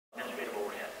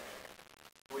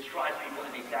drives people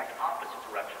in the exact opposite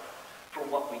direction for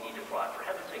what we need to thrive. For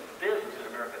heaven's sake, business in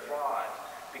America thrives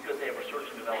because they have research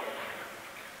and development.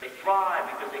 They thrive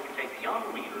because they can take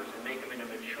young leaders and make them into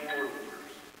mature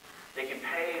leaders. They can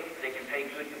pay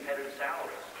good competitive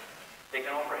salaries. They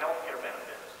can offer health care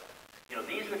benefits. You know,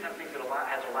 these are the kind of things that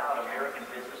has allowed American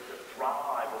business to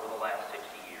thrive over the last 60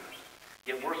 years.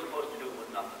 Yet we're supposed to do it with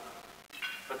nothing.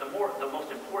 But the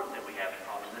most important that we have in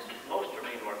common, and this is most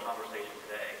germane to our conversation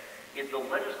today, is the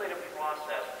legislative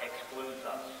process excludes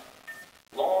us.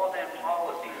 Laws and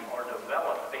policies are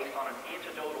developed based on an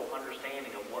anecdotal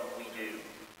understanding of what we do.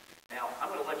 Now,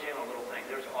 I'm going to let you in on a little thing.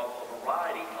 There's a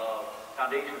variety of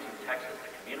foundations in Texas,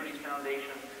 the Communities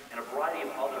Foundation, and a variety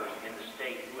of others in the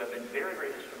state who have been very,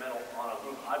 very instrumental on a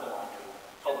group I belong to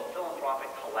called the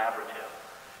Philanthropic Collaborative.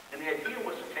 And the idea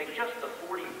was to take just the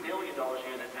 $40 billion a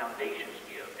year that foundations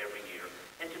give every year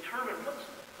and determine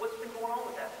what's been going on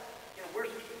with that. You know,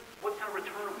 what kind of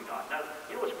return have we got? Now,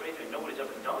 you know what's crazy? Nobody's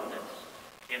ever done this.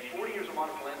 In 40 years of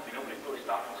modern philanthropy, nobody's really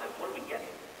stopped and said, what are we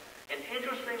getting? And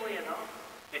interestingly enough,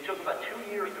 it took about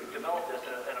 2 years to develop this,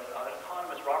 and an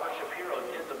economist, Robert Shapiro,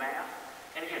 did the math.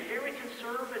 And again, very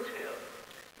conservative.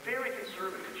 Very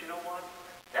conservative. But you know what?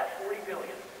 That $40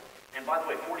 billion, and by the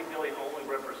way, $40 billion only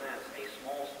represents a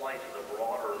small slice of the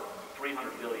broader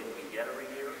 $300 billion we get every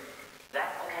year.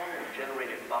 That alone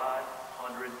generated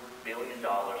 $500 billion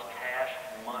cash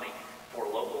money for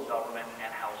local government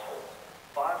and households.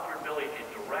 $500 billion in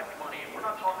direct money. And we're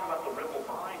not talking about the ripple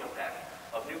buying effect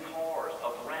of new cars,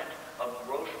 of rent, of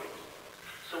groceries.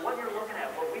 So what you're looking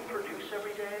at, what we produce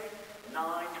every day, 9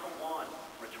 to 1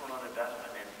 return on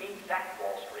investment. And beat that,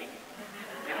 Wall Street.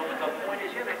 You know, but the point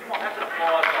is, yeah, come on, that's an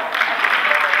applause song.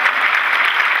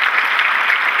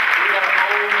 We got to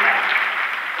own that.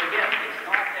 But again, it's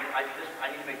not, and I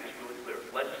need to make this really clear.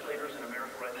 Legislators in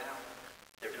America right now,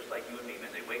 they're just like you and me,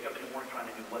 man. They wake up in the morning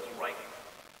trying to do what's right.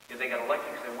 You know, they got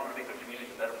elected because they want to make their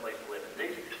communities a better place to live. And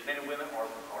these men and women are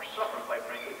suffering, quite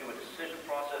frankly, through a decision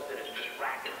process that is just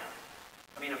racking them.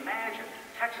 I mean, imagine,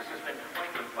 Texas has been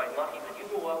frankly quite lucky, but you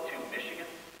go up to Michigan,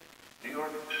 New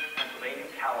York, Pennsylvania,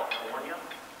 California.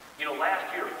 You know, last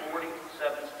year, 47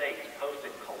 states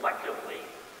posted collectively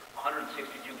 $162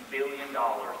 billion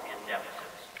in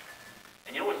deficits.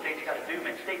 And you know what states got to do,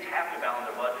 man? States have to balance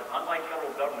their budget. Unlike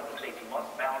federal government, the states must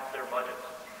balance their budgets.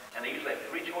 And they usually have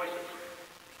three choices.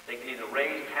 They can either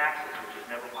raise taxes, which is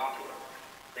never popular.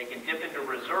 They can dip into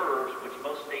reserves, which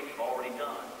most states have already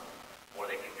done. Or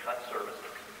they can cut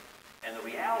services. And the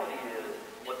reality is,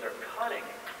 what they're cutting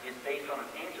is based on an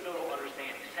anecdotal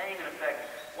understanding, saying in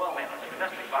effect, well, man, a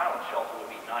domestic violence shelter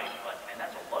would be nice, but, man,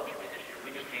 that's a luxury this year.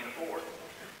 We just can't afford.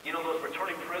 You know, those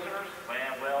returning prisoners,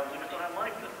 man, well, we just don't have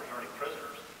money for those returning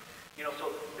prisoners. You know,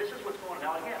 so this is what's going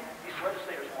on. Now, again, these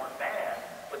legislators aren't bad,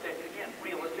 but then, again,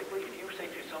 realistically, if you say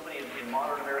to somebody in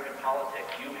modern American politics,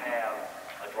 you have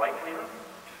a dry cleaner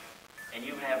and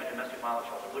you have a domestic violence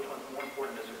shelter, which one's more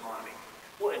important in this economy?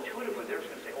 Well, intuitively, they're just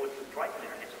going to say, oh, it's the dry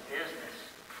cleaner. It's a business.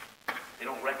 They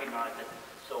don't recognize that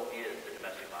so is the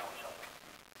domestic violence shelter.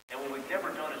 And what we've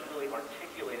never done is really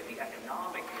articulated the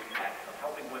economic impact of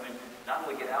helping women not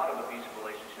only get out of abusive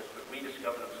relationships, but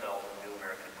rediscover themselves in the new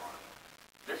American economy.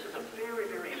 This is a very,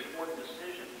 very important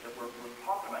decision that we're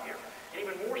talking about here. And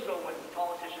even more so when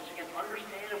politicians, again,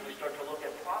 understandably start to look at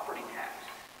property tax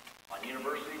on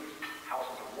universities,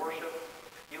 houses of worship.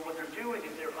 You know, what they're doing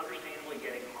is they're understandably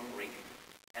getting hungry.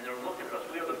 And they're looking at us.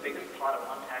 We are the biggest pot of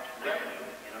untaxed revenue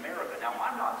in America. Now,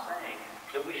 I'm not saying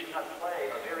that we should not play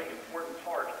a very important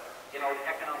part in our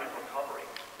economic recovery.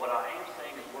 What I am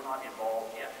saying is we're not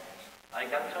involved yet. I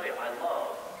got to tell you, I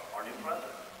love our new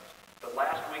president. But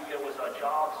last week there was a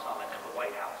job summit at the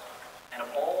White House. And of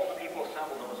all the people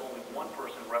assembled, there was only one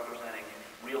person representing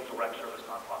real direct service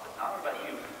nonprofits. Now, I don't know about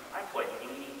you, I employed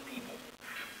 80 people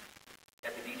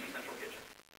at the DC Central Kitchen.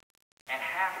 And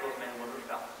half of those men and women were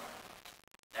felons.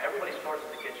 Now, everybody starts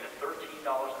at the kitchen at $13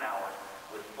 an hour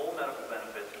with full medical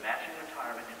benefits, matching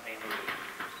retirement, and family leave.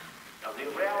 Now, the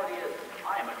reality is,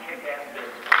 I am a kick-ass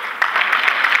business.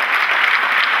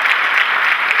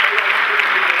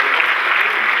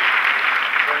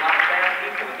 They're not bad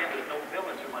people. Again, there's no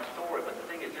villains in my story, but the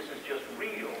thing is, this is just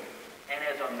real. And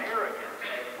as Americans,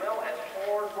 as well as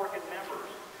hard-working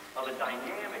members of a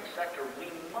dynamic sector,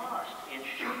 we must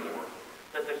ensure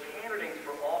that the candidates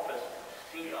for office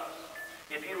see us.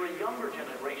 If you're a younger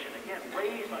generation, again,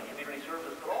 raised on community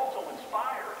service, but also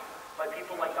inspired by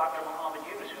people like Dr. Muhammad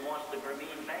Yunus, who launched the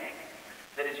Grameen Bank,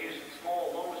 that has used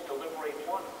small loans to liberate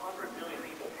 100 million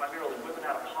people, primarily women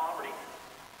out of poverty,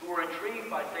 who are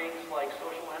intrigued by things like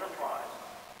social enterprise.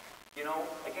 You know,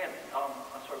 again, I'm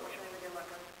sorry, what's your name again, my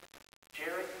friend?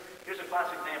 Jerry? Here's a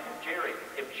classic example, Jerry.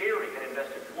 If Jerry had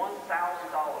invested $1,000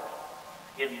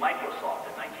 in Microsoft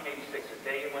in 1986, the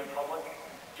day it went public,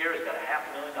 Jerry's got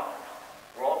 $500,000.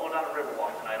 We're all going down a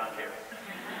Riverwalk tonight on Jerry.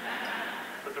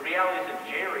 But the reality is that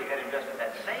Jerry had invested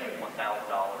that same $1,000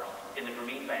 in the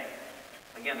Green Bank.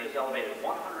 Again, that has elevated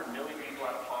 100 million people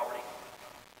out of poverty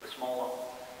with small loans.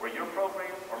 Where your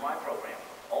program or my program,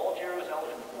 all Jerry was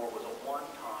eligible for was a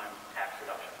one-time tax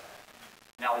deduction.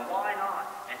 Now, why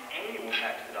not an annual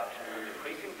tax deduction with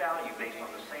decreasing value based on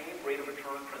the same rate of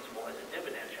return principle as a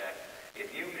dividend check if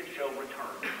you could show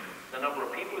return? The number of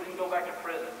people who can go back to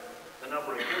prison, the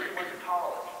number of kids who went to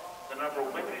college, the number of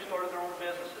women who started their own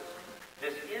businesses.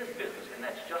 This is business, and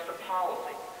that's just a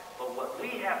policy. But what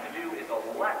we have to do is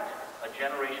elect a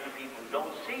generation of people who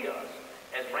don't see us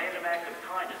as random acts of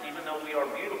kindness, even though we are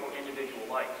beautiful individual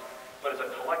lives, but as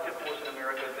a collective force in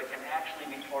America that can actually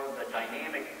be part of the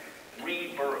dynamic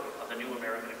rebirth of the new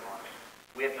American economy.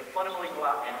 We have to fundamentally go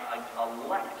out and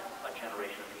elect a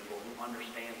generation of people who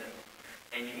understand this.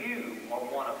 And you are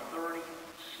one of 36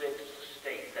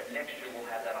 states that next year will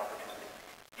have that opportunity.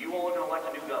 You all are going to elect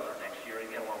a new governor next year,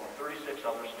 and again, along with 36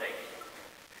 other states.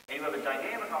 And you have a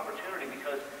dynamic opportunity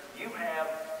because you have,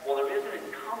 well, there is an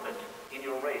incumbent in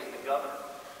your race, the governor.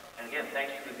 And again,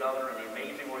 thanks to the governor and the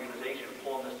amazing organization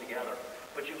pulling this together.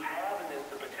 But you have in this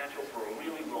the potential for a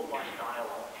really robust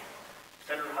dialogue.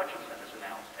 Senator Hutchinson has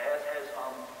announced, as has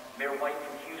Mayor White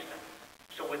from Houston.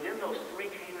 So within those three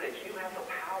candidates, you have the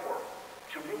power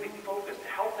to really focus, to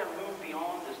help them move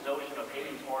beyond this notion of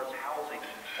hating arts, housing,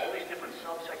 all these different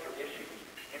subsector issues,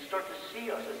 and start to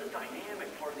see us as a dynamic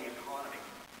part of the economy.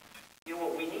 You know,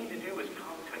 what we need to do is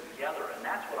come together, and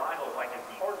that's what I hope I can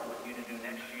partner with you to do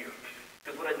next year.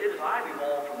 Because what I did is I've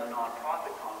evolved from the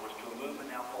nonprofit Congress to a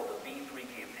movement now called the B3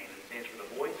 campaign. It stands for the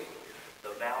voice,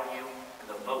 the value, and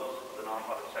the votes of the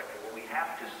nonprofit sector, where we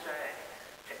have to say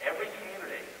to every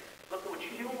candidate, look at what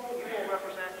you all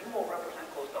represent. You all represent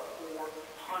close to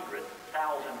 400,000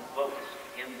 votes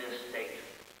in this state.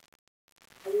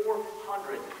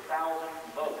 400,000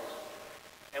 votes.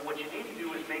 And what you need to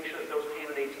do is make sure that those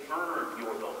candidates earn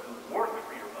your vote, who work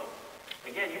for your vote.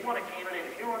 Again, you want a candidate,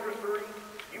 if you're under 30,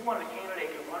 you want a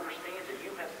candidate who understands that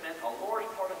you have spent a large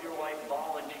part of your life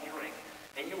volunteering,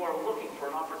 and you are looking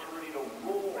for an opportunity to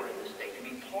roar in the state, to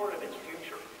be part of its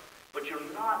future. But you're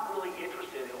not really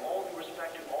interested, in all due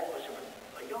respect to all of us,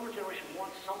 a younger generation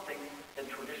wants something than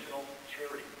traditional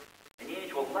charity. And you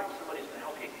need to elect somebody who's going to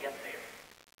help you get there.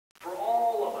 For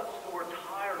all of us who are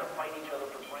tired of fighting each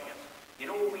other for grants, you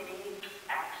know what we need?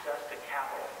 Access to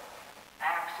capital.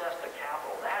 Access to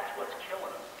capital. That's what's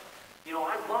killing us. You know,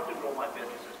 I'd love to grow my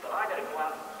businesses, but I got to go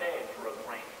out and beg for a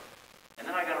grant. And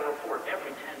then I got to report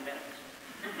every 10 minutes.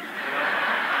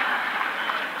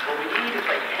 What we need is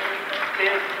like any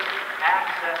big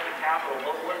access to capital.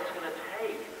 But what it's going to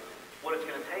take,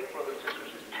 brothers and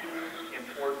sisters, is two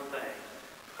important things.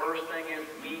 First thing is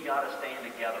we got to stand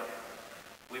together.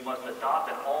 We must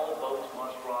adopt an all boats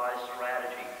must rise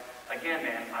strategy. Again,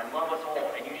 man, I love us all,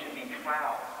 and you should be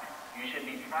proud. You should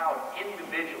be proud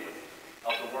individually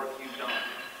of the work you've done.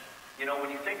 You know, when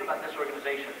you think about this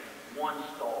organization, one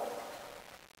star.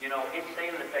 You know, it's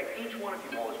saying in effect, each one of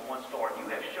you all is one star. You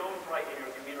have shown bright in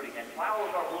your community, and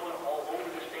flowers are blooming all over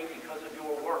the state because of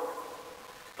your work.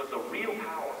 But the real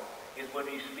power is when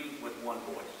you speak with one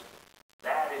voice.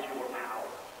 That is your power.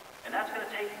 And that's going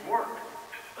to take work,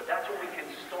 but that's what we can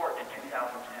start in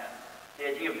 2010. The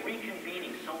idea of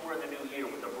reconvening somewhere in the new year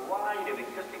with a variety of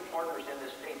existing partners in this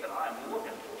state that I'm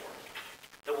looking for,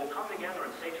 that will come together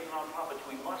and say to the nonprofits,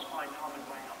 we must find common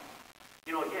ground.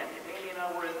 You know, again, if Andy and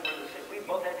I were in the city, we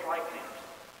both had dry cleaners.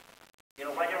 You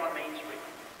know, right here on Main Street.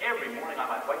 Every morning I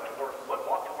might walk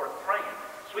to work praying,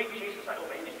 sweet Jesus, I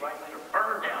hope Andy's dry cleaner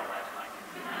burned down last night.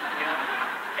 You know,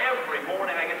 every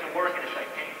morning I get to work and it's like,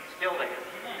 hey, it's still there.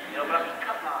 You know, but I'm just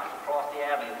cutting eyes across the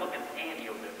avenue, looking at Andy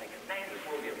over there, thinking, man, this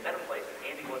world would be a better place if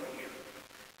Andy wasn't here.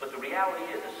 But the reality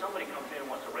is, if somebody comes in and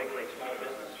wants to regulate small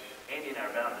business, Andy and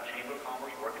I are down at the Chamber of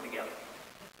Commerce working together.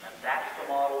 And that's the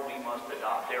model we must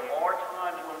adopt. There are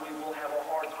times when we will have a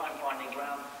hard time finding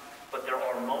ground, but there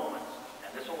are moments,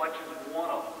 and this election is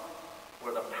one of them,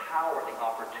 where the power, the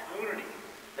opportunity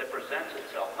that presents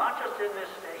itself, not just in this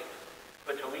state,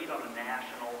 but to lead on a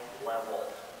national level.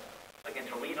 Again,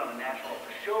 to lead on a national level,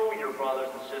 to show your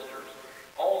brothers and sisters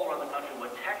all around the country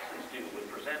what Texans do when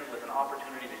presented with an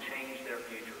opportunity to change their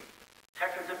future.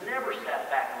 Texans have never sat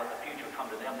back and let the future come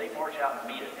to them. They march out and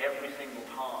meet it every single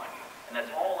time. And that's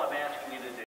all I'm asking you to do.